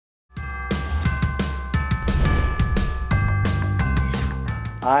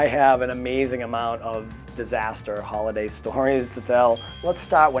I have an amazing amount of disaster holiday stories to tell. Let's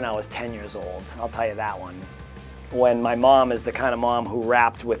start when I was 10 years old. I'll tell you that one. When my mom is the kind of mom who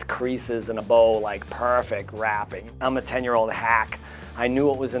wrapped with creases and a bow, like perfect wrapping. I'm a 10-year-old hack. I knew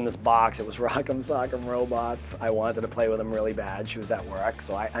what was in this box. It was Rock'em Sock'em Robots. I wanted to play with them really bad. She was at work,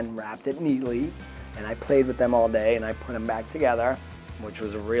 so I unwrapped it neatly, and I played with them all day, and I put them back together, which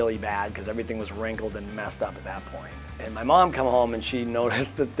was really bad because everything was wrinkled and messed up at that point. And my mom come home and she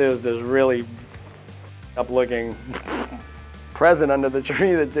noticed that there's this really up-looking present under the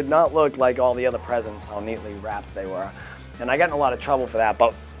tree that did not look like all the other presents, how neatly wrapped they were. And I got in a lot of trouble for that,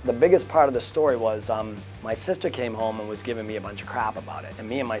 but the biggest part of the story was my sister came home and was giving me a bunch of crap about it. And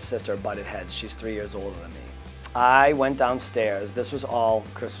me and my sister butted heads. She's 3 years older than me. I went downstairs. This was all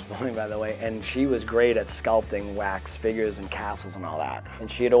Christmas morning, by the way, and she was great at sculpting wax figures and castles and all that.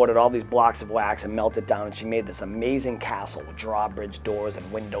 And she had ordered all these blocks of wax and melted down, and she made this amazing castle with drawbridge doors and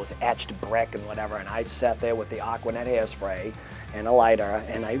windows, etched brick and whatever. And I sat there with the Aquanet hairspray and a lighter,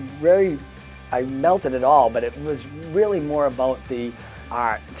 and I melted it all, but it was really more about the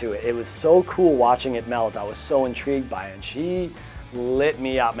art to it. It was so cool watching it melt. I was so intrigued by it. And she lit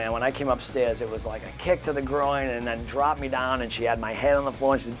me up, man. When I came upstairs, it was like a kick to the groin and then dropped me down, and she had my head on the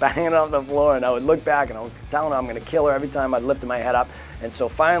floor and she's banging on the floor, and I would look back and I was telling her I'm gonna kill her every time I lifted my head up. And so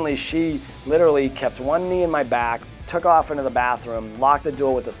finally she literally kept one knee in my back, took off into the bathroom, locked the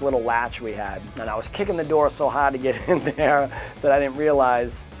door with this little latch we had, and I was kicking the door so hard to get in there that I didn't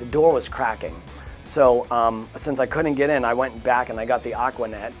realize the door was cracking. So since I couldn't get in, I went back and I got the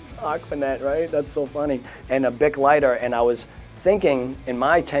Aquanet, right? That's so funny, and a Bic lighter, and I was thinking, in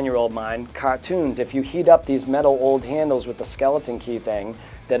my 10-year-old mind, cartoons, if you heat up these metal old handles with the skeleton key thing,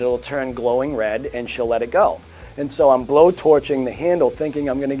 that it'll turn glowing red and she'll let it go. And so I'm blowtorching the handle thinking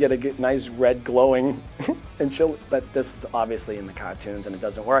I'm gonna get a nice red glowing, and but this is obviously in the cartoons and it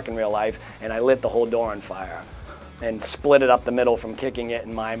doesn't work in real life, and I lit the whole door on fire and split it up the middle from kicking it,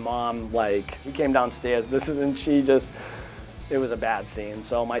 and my mom, like, she came downstairs, it was a bad scene.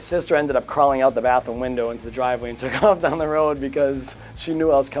 So my sister ended up crawling out the bathroom window into the driveway and took off down the road because she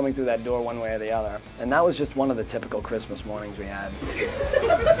knew I was coming through that door one way or the other. And that was just one of the typical Christmas mornings we had.